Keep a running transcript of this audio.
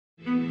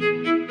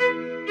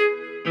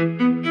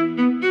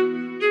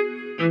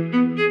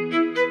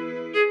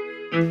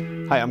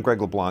I'm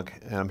Greg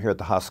LeBlanc, and I'm here at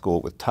the Haas School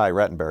with Tye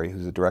Rattenbury,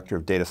 who's the Director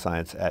of Data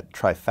Science at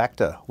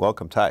Trifacta.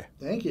 Welcome, Tye.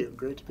 Thank you.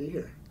 Great to be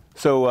here.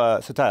 So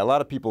Tye, a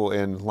lot of people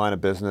in line of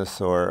business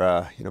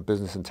or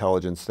business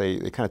intelligence, they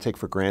kind of take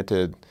for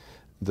granted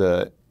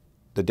the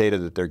data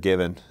that they're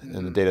given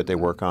and the data that they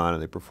work on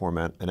and they perform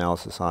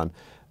analysis on.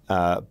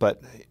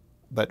 But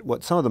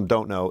what some of them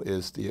don't know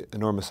is the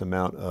enormous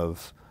amount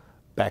of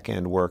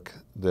back-end work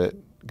that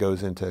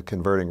goes into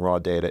converting raw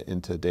data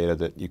into data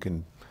that you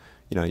can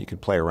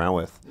play around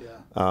with. Yeah.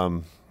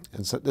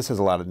 And so this has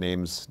a lot of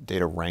names.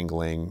 Data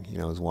wrangling,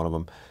 is one of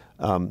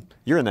them.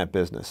 You're in that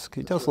business.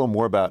 Can you tell us a little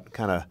more about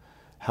kind of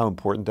how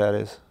important that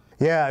is?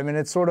 Yeah, I mean,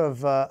 it's sort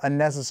of a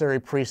necessary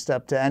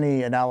pre-step to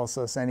any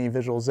analysis, any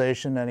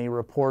visualization, any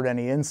report,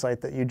 any insight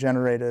that you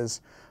generate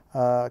is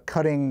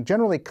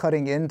generally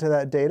cutting into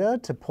that data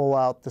to pull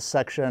out the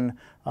section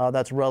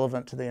that's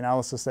relevant to the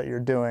analysis that you're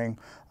doing.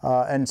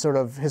 And sort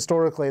of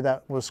historically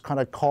that was kind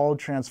of called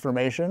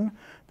transformation,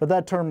 but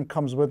that term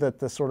comes with it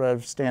the sort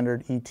of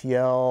standard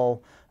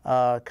ETL,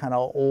 kind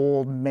of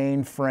old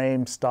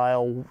mainframe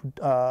style,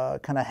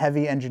 kind of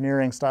heavy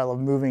engineering style of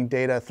moving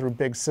data through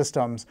big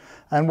systems.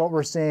 And what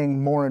we're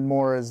seeing more and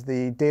more is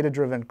the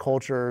data-driven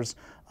cultures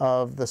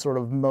of the sort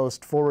of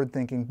most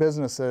forward-thinking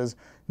businesses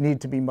need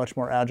to be much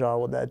more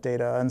agile with that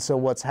data. And so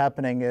what's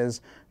happening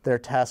is they're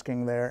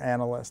tasking their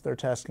analysts, they're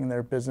tasking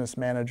their business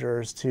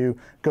managers to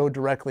go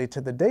directly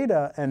to the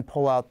data and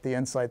pull out the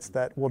insights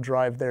that will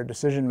drive their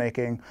decision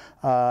making.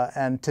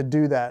 And to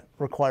do that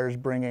requires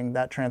bringing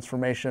that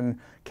transformation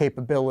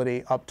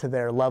capability up to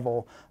their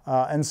level.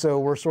 And so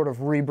we're sort of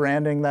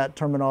rebranding that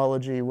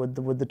terminology with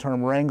the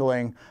term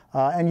wrangling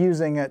and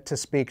using it to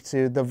speak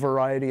to the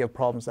variety of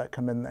problems that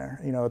come in there.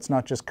 It's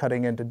not just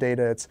cutting into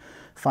data, it's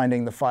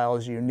finding the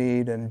files you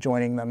need and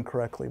joining them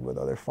correctly with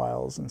other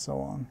files and so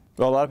on.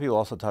 Well, a lot of people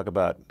also talk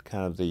about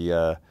kind of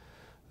the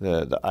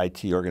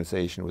IT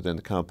organization within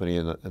the company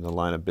and the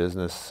line of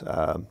business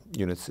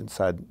units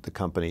inside the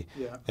company.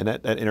 Yeah. And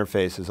that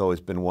interface has always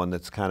been one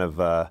that's kind of,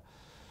 that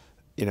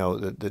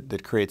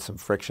creates some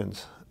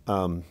frictions.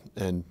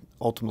 And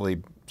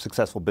ultimately,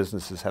 successful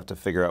businesses have to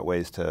figure out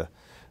ways to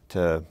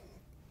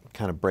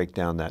kind of break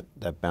down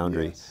that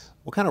boundary. Yes.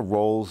 What kind of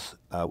roles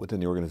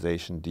within the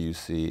organization do you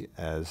see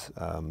as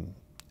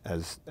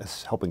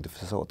helping to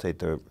facilitate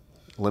the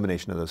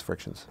elimination of those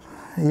frictions?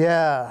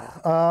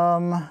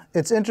 Yeah,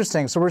 it's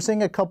interesting. So we're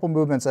seeing a couple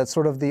movements at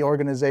sort of the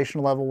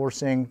organization level. We're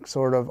seeing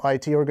sort of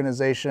IT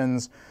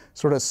organizations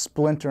sort of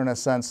splinter in a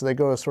sense. So they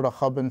go to sort of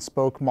hub and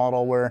spoke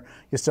model where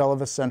you still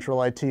have a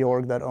central IT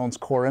org that owns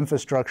core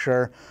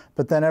infrastructure,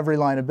 but then every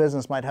line of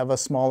business might have a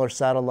smaller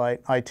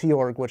satellite IT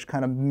org which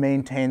kind of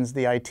maintains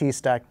the IT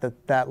stack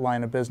that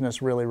line of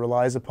business really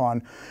relies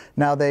upon.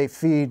 Now they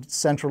feed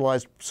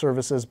centralized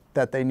services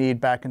that they need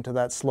back into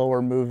that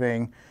slower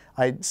moving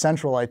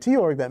central IT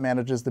org that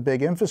manages the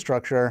big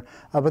infrastructure,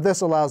 but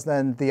this allows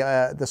then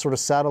the sort of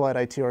satellite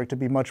IT org to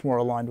be much more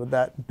aligned with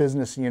that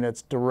business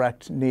unit's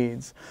direct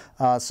needs.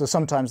 So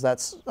sometimes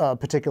that's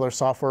particular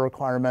software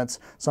requirements,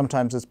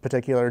 sometimes it's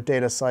particular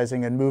data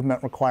sizing and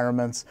movement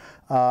requirements.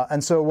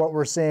 And so what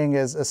we're seeing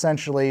is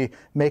essentially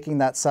making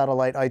that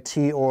satellite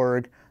IT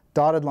org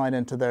dotted line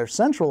into their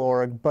central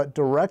org, but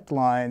direct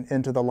line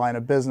into the line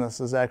of business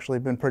has actually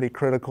been pretty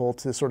critical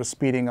to sort of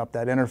speeding up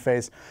that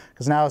interface,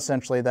 because now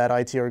essentially that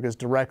IT org is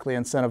directly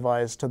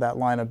incentivized to that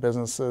line of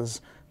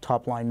business's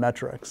top line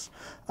metrics.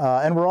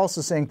 And we're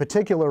also seeing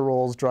particular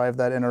roles drive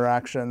that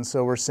interaction.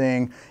 So we're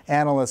seeing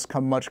analysts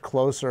come much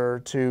closer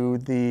to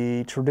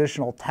the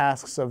traditional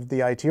tasks of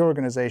the IT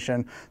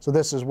organization. So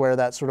this is where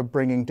that sort of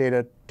bringing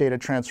data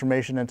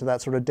transformation into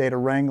that sort of data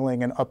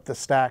wrangling and up the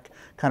stack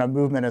kind of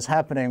movement is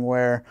happening,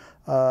 where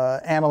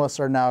analysts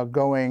are now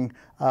going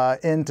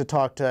in to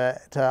talk to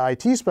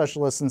IT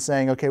specialists and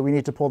saying, okay, we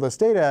need to pull this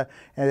data.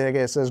 And the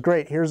guy says,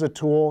 great, here's a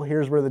tool,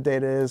 here's where the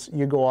data is,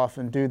 you go off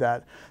and do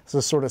that. It's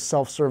a sort of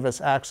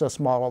self-service access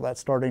model that's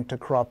starting to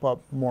crop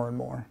up more and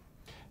more.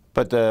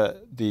 But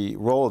the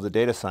role of the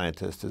data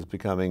scientist is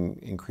becoming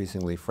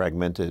increasingly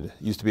fragmented. It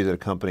used to be that a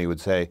company would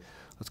say,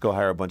 let's go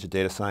hire a bunch of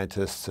data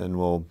scientists and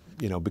we'll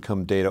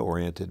become data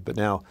oriented. But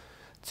now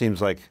it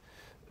seems like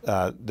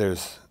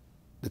it's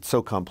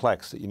so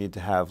complex that you need to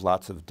have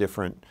lots of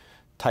different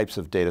types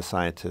of data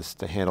scientists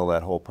to handle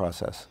that whole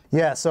process.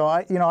 Yeah, so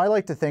I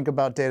like to think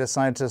about data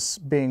scientists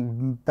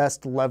being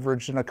best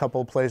leveraged in a couple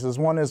of places.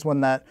 One is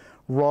when that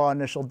raw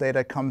initial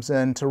data comes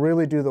in to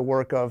really do the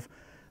work of,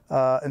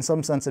 in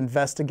some sense,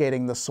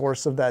 investigating the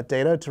source of that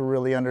data to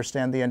really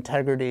understand the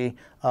integrity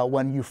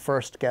when you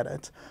first get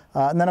it.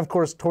 And then, of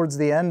course, towards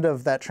the end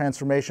of that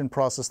transformation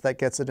process that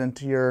gets it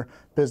into your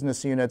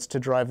business units to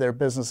drive their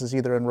businesses,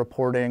 either in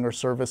reporting or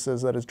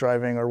services that is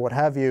driving or what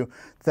have you,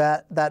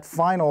 that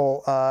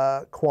final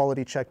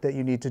quality check that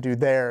you need to do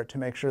there to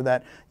make sure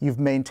that you've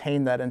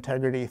maintained that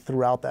integrity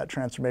throughout that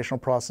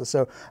transformational process.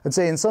 So I'd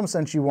say in some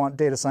sense you want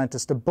data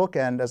scientists to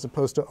bookend as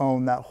opposed to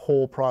own that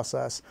whole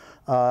process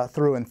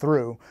through and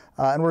through.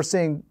 And we're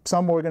seeing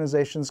some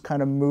organizations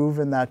kind of move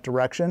in that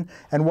direction.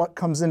 And what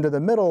comes into the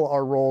middle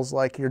are roles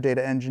like your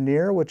data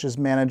engineer, which is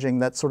managing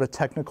that sort of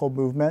technical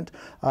movement.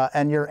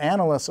 And your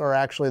analysts are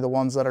actually the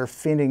ones that are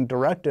feeding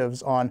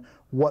directives on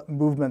what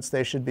movements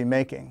they should be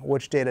making,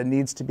 which data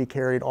needs to be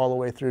carried all the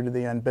way through to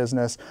the end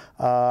business,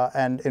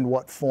 and in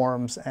what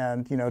forms,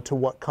 and to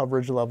what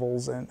coverage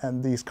levels,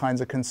 and these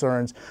kinds of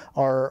concerns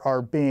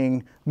are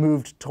being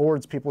moved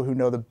towards people who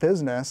know the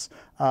business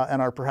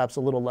and are perhaps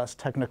a little less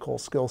technical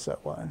skill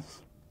set wise.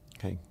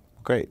 Okay,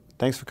 great.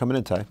 Thanks for coming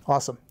in, Tye.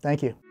 Awesome.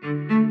 Thank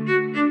you.